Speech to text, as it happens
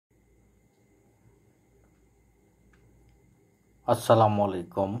আসসালামু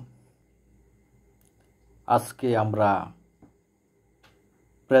আলাইকুম। আজকে আমরা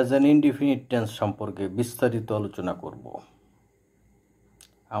প্রেজেন্ট ইনডিফিনিট টেন্স সম্পর্কে বিস্তারিত আলোচনা করব।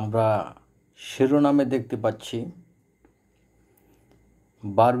 আমরা শিরোনামে দেখতে পাচ্ছি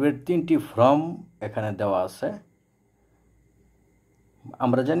ভার্বের 3টি ফর্ম এখানে দেওয়া আছে।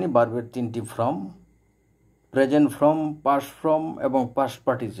 আমরা জানি ভার্বের 3টি form: present form, past form এবং past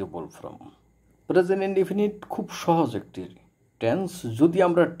participle form. Present indefinite খুব সহজ একটি টেন্স যদি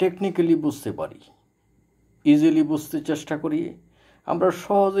আমরা টেকনিক্যালি বুঝতে পারি, ইজিলি বুঝতে চেষ্টা করি, আমরা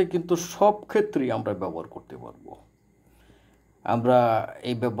সহজে কিন্তু সব ক্ষেত্রেই আমরা ব্যবহার করতে পারব। আমরা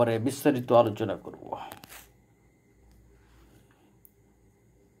এই ব্যাপারে বিস্তারিত আলোচনা করব।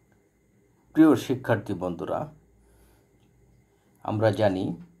 প্রিয় শিক্ষার্থী বন্ধুরা, আমরা জানি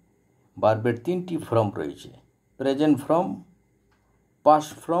ভার্বের 3টি ফর্ম রয়েছে: present form,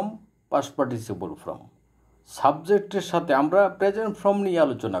 past form, past participle form. সাবজেক্টের সাথে আমরা প্রেজেন্ট ফর্ম নিয়ে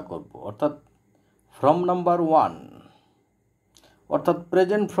আলোচনা করব, অর্থাৎ ফর্ম নাম্বার 1, অর্থাৎ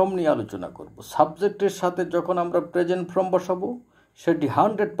প্রেজেন্ট ফর্ম নিয়ে আলোচনা করব। সাবজেক্টের সাথে যখন আমরা প্রেজেন্ট ফর্ম বসাবো সেটি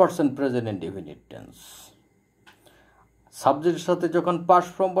 100% প্রেজেন্ট ইনডিফিনিট টেন্স। সাবজেক্টের সাথে যখন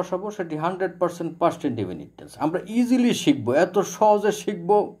পাস্ট ফর্ম বসাবো সেটি 100% পাস্ট ইনডিফিনিট টেন্স। আমরা ইজিলি শিখব, এত সহজে শিখব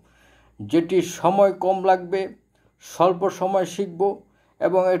যেটি সময় কম লাগবে, স্বল্প সময় শিখব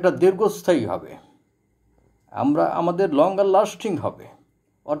এবং এটা দীর্ঘস্থায়ী হবে। আমাদের লঙ্গার লাস্টিং হবে।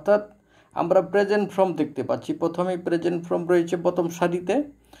 অর্থাৎ আমরা প্রেজেন্ট ফর্ম দেখতে পাচ্ছি, প্রথমেই প্রেজেন্ট ফর্ম রয়েছে প্রথম সারিতে।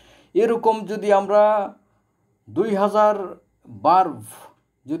 এরকম যদি আমরা 2000 ভার্ব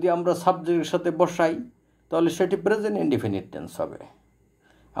যদি আমরা সাবজেক্টের সাথে বসাই তাহলে সেটি প্রেজেন্ট ইনডিফিনিট টেন্স হবে।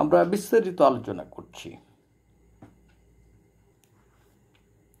 আমরা বিস্তারিত আলোচনা করছি।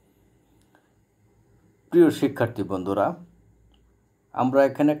 প্রিয় শিক্ষার্থী বন্ধুরা, আমরা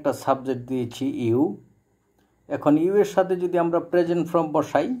এখানে একটা সাবজেক্ট দিয়েছি ইউ। এখন ইউ এর সাথে যদি আমরা প্রেজেন্ট ফর্ম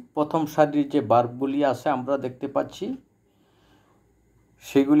বসাই, প্রথম সারির যে ভার্বগুলি আছে আমরা দেখতে পাচ্ছি,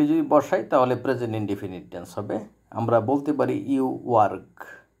 সেগুলি যদি বসাই তাহলে প্রেজেন্ট ইনডিফিনিট টেন্স হবে। আমরা বলতে পারি you work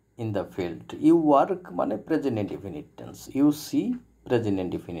in the field. You work মানে present indefinite tense. You C present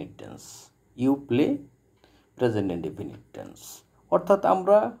indefinite tense. You play present indefinite tense. অর্থাৎ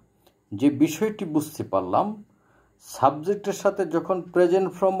আমরা যে বিষয়টি বুঝতে পারলাম, সাবজেক্টের সাথে যখন প্রেজেন্ট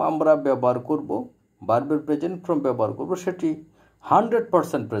ফর্ম আমরা ব্যবহার করব, ভার্বের প্রেজেন্ট ফর্ম ব্যবহার করব, সেটি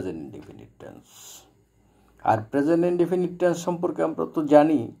 100% প্রেজেন্ট ইনডিফিনিট টেন্স। আর প্রেজেন্ট ইনডিফিনিট টেন্স সম্পর্কে আমরা তো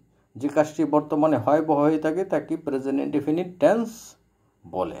জানি, যে কাজটি বর্তমানে হয় বা হয়ে থাকে তাকে প্রেজেন্ট ইনডিফিনিট টেন্স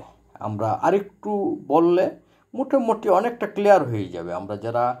বলে। আমরা আরেকটু বললে মোটামুটি অনেকটা ক্লিয়ার হয়ে যাবে। আমরা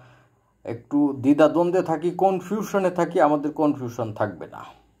যারা একটু দ্বিধাদ্বন্দ্বে থাকি, কনফিউশনে থাকি, আমাদের কনফিউশন থাকবে না।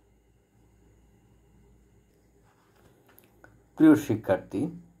 প্রিয় শিক্ষার্থী,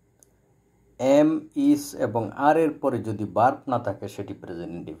 এম, ইস এবং আর এর পরে যদি ভার্ব না থাকে সেটি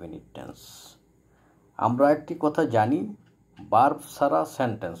প্রেজেন্ট ইনডিফিনিট টেন্স। আমরা একটি কথা জানি, ভার্ব ছাড়া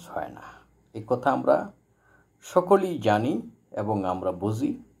সেন্টেন্স হয় না। এই কথা আমরা সকলেই জানি এবং আমরা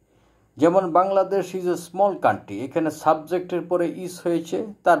বুঝি। যেমন Bangladesh is a small country, এখানে সাবজেক্টের পরে ইস হয়েছে,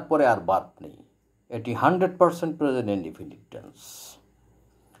 তারপরে আর ভার্ব নেই, এটি 100% present indefinite tense.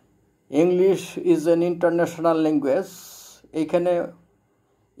 English is an international language, এখানে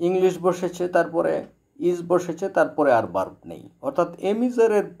ইংলিশ বসেছে, তারপরে ইজ বসেছে, তারপরে আর ভার্ব নেই। অর্থাৎ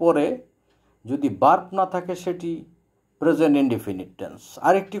এমিজারের পরে যদি ভার্ব না থাকে সেটি প্রেজেন্ট ইনডিফিনিট টেন্স।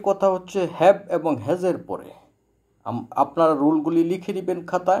 আরেকটি কথা হচ্ছে হ্যাভ এবং হ্যাজের পরে। আপনারা রুলগুলি লিখে নেবেন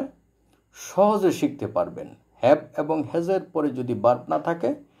খাতায়, সহজে শিখতে পারবেন। হ্যাভ এবং হ্যাজের পরে যদি ভার্ব না থাকে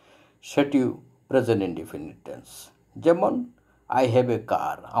সেটিও প্রেজেন্ট ইনডিফিনিট টেন্স। যেমন আই হ্যাভ এ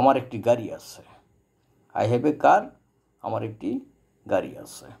কার, আমার একটি গাড়ি আছে। আই হ্যাভ এ কার, আমার একটি গাড়ি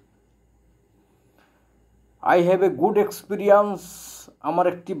আছে। I have a good experience, আমার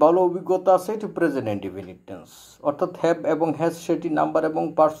একটি ভালো অভিজ্ঞতা আছে, এটি প্রেজেন্ট ইনডিফিনিট টেন্স। অর্থাৎ হ্যাভ এবং হ্যাজ সেটি নাম্বার এবং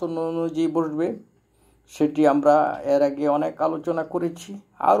পার্সন অনুযায়ী বসবে। সেটি আমরা এর আগে অনেক আলোচনা করেছি,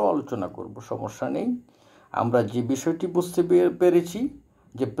 আরও আলোচনা করব, সমস্যা নেই। আমরা যে বিষয়টি বুঝতে পেরেছি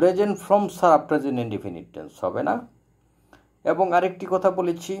যে প্রেজেন্ট ফর্ম ছাড়া প্রেজেন্ট ইনডিফিনিট টেন্স হবে না। এবং আরেকটি কথা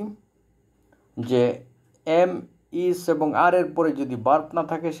বলেছি যে এম, ইস এবং আর এর পরে যদি ভার্ব না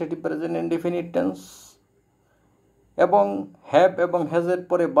থাকে সেটি প্রেজেন্ট ইনডিফিনিট টেন্স, এবং হ্যাভ এবং হ্যাজের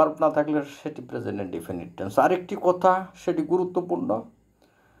পরে ভার্ব না থাকলে সেটি প্রেজেন্ট ইনডিফিনিট টেন্স। আরেকটি কথা, সেটি গুরুত্বপূর্ণ,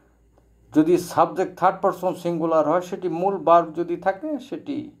 যদি সাবজেক্ট থার্ড পারসন সিঙ্গুলার হয়, সেটি মূল ভার্ব যদি থাকে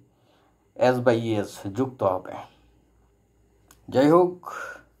সেটি এস বা ইএস যুক্ত হবে। যাই হোক,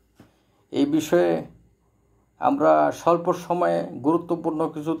 এই বিষয়ে আমরা স্বল্প সময়ে গুরুত্বপূর্ণ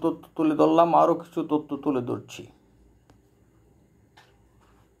কিছু তথ্য তুলে ধরলাম, আরও কিছু তথ্য তুলে ধরছি।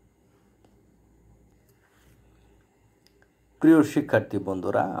 প্রিয় শিক্ষার্থী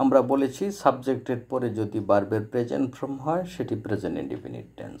বন্ধুরা, আমরা বলেছি সাবজেক্টের পরে যদি ভার্বের প্রেজেন্ট ফর্ম হয় সেটি present indefinite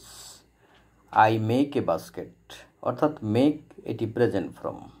tense. I make a basket, অর্থাৎ মেক এটি present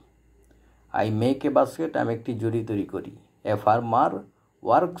form. I make a basket, আমি একটি ঝুড়ি তৈরি করি। A farmer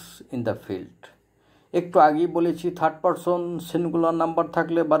works in the field. একটু আগেই বলেছি থার্ড পারসন সিঙ্গুলার নাম্বার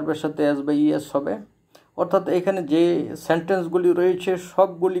থাকলে ভার্বের সাথে এস বা ইএস হবে। অর্থাৎ এখানে যে সেন্টেন্সগুলি রয়েছে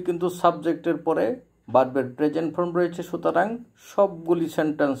সবগুলি কিন্তু সাবজেক্টের পরে ভার্বের প্রেজেন্ট ফর্ম রয়েছে, সুতরাং সবগুলি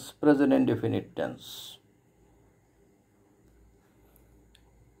সেন্টেন্স প্রেজেন্ট ইনডিফিনিট টেন্স।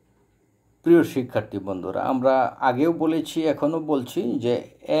 প্রিয় শিক্ষার্থী বন্ধুরা, আমরা আগেও বলেছি এখনও বলছি যে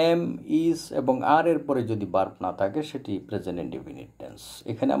এম, ইজ এবং আর এর পরে যদি ভার্ব না থাকে সেটি প্রেজেন্ট ইনডিফিনিট টেন্স।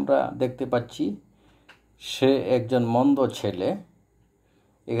 এখানে আমরা দেখতে পাচ্ছি সে একজন মন্দ ছেলে।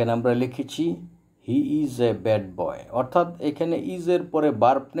 এখানে আমরা লিখেছি he is a bad boy, অর্থাৎ এখানে ইজ এর পরে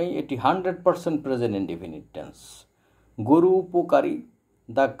ভার্ব নেই, এটি 100% প্রেজেন্ট ইনডিফিনিট টেন্স। গরু উপকারী,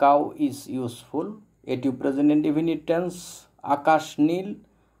 দ্য কাউ ইজ ইউজফুল, এটিও present indefinite tense. Akash Neil,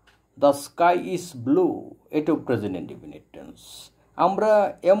 the sky is blue, এটিও প্রেজেন্ট ইনডিফিনিট টেন্স। আমরা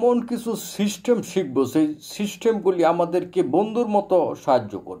এমন কিছু সিস্টেম শিখব, সেই সিস্টেমগুলি আমাদেরকে বন্ধুর মতো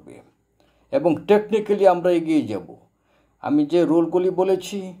সাহায্য করবে এবং টেকনিক্যালি আমরা এগিয়ে যাব। আমি যে রুলগুলি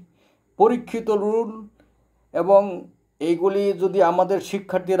বলেছি পরীক্ষিত রুল, এবং এইগুলি যদি আমাদের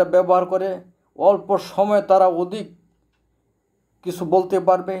শিক্ষার্থীরা ব্যবহার করে অল্প সময়ে তারা অধিক কিছু বলতে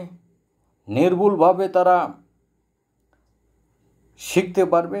পারবে, নির্ভুলভাবে তারা শিখতে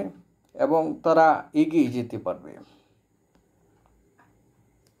পারবে এবং তারা এগিয়ে যেতে পারবে।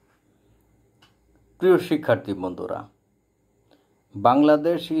 প্রিয় শিক্ষার্থী বন্ধুরা,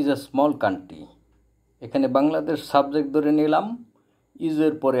 Bangladesh is a small country. এখানে বাংলাদেশ সাবজেক্ট ধরে নিলাম,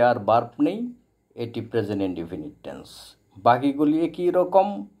 ইজের পরে আর ভার্ব নেই, এটি প্রেজেন্ট ইনডিফিনিট টেন্স। বাকিগুলি একই রকম,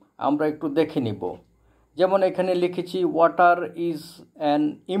 আমরা একটু দেখে নিব। যেমন এখানে লিখেছি water is an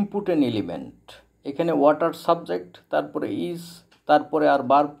important element. এখানে ওয়াটার সাবজেক্ট, তারপরে ইজ, তারপরে আর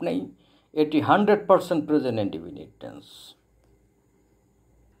ভার্ব নেই, এটি 100% প্রেজেন্ট ইনডিফিনিট টেন্স।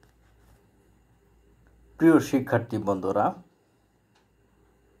 প্রিয় শিক্ষার্থী বন্ধুরা,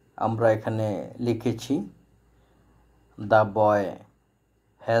 আমরা এখানে লিখেছি দ্য বয়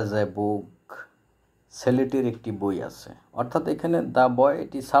হ্যাজ এ বুক, ছেলেটির একটি বই আছে। অর্থাৎ এখানে দ্য বয়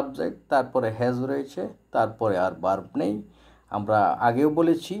এটি সাবজেক্ট, তারপরে হ্যাজ রয়েছে, তারপরে আর ভার্ব নেই। আমরা আগেও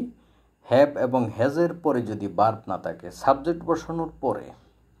বলেছি হ্যাভ এবং হ্যাজের পরে যদি ভার্ব না থাকে, সাবজেক্ট বসানোর পরে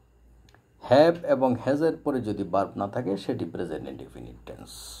হ্যাভ এবং হ্যাজের পরে যদি ভার্ব না থাকে সেটি প্রেজেন্ট ইনডিফিনিট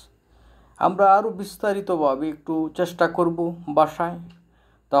টেন্স। আমরা আরও বিস্তারিতভাবে একটু চেষ্টা করব বাসায়,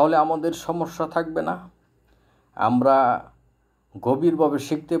 তাহলে আমাদের সমস্যা থাকবে না। আমরা গভীরভাবে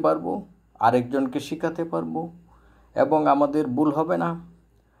শিখতে পারবো, আরেকজনকে শেখাতে পারবো এবং আমাদের ভুল হবে না।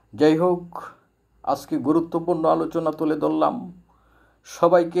 যাই হোক, আজকে গুরুত্বপূর্ণ আলোচনা তুলে ধরলাম।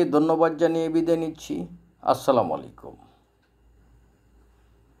 সবাইকে ধন্যবাদ জানিয়ে বিদায় নিচ্ছি। আসসালামু আলাইকুম।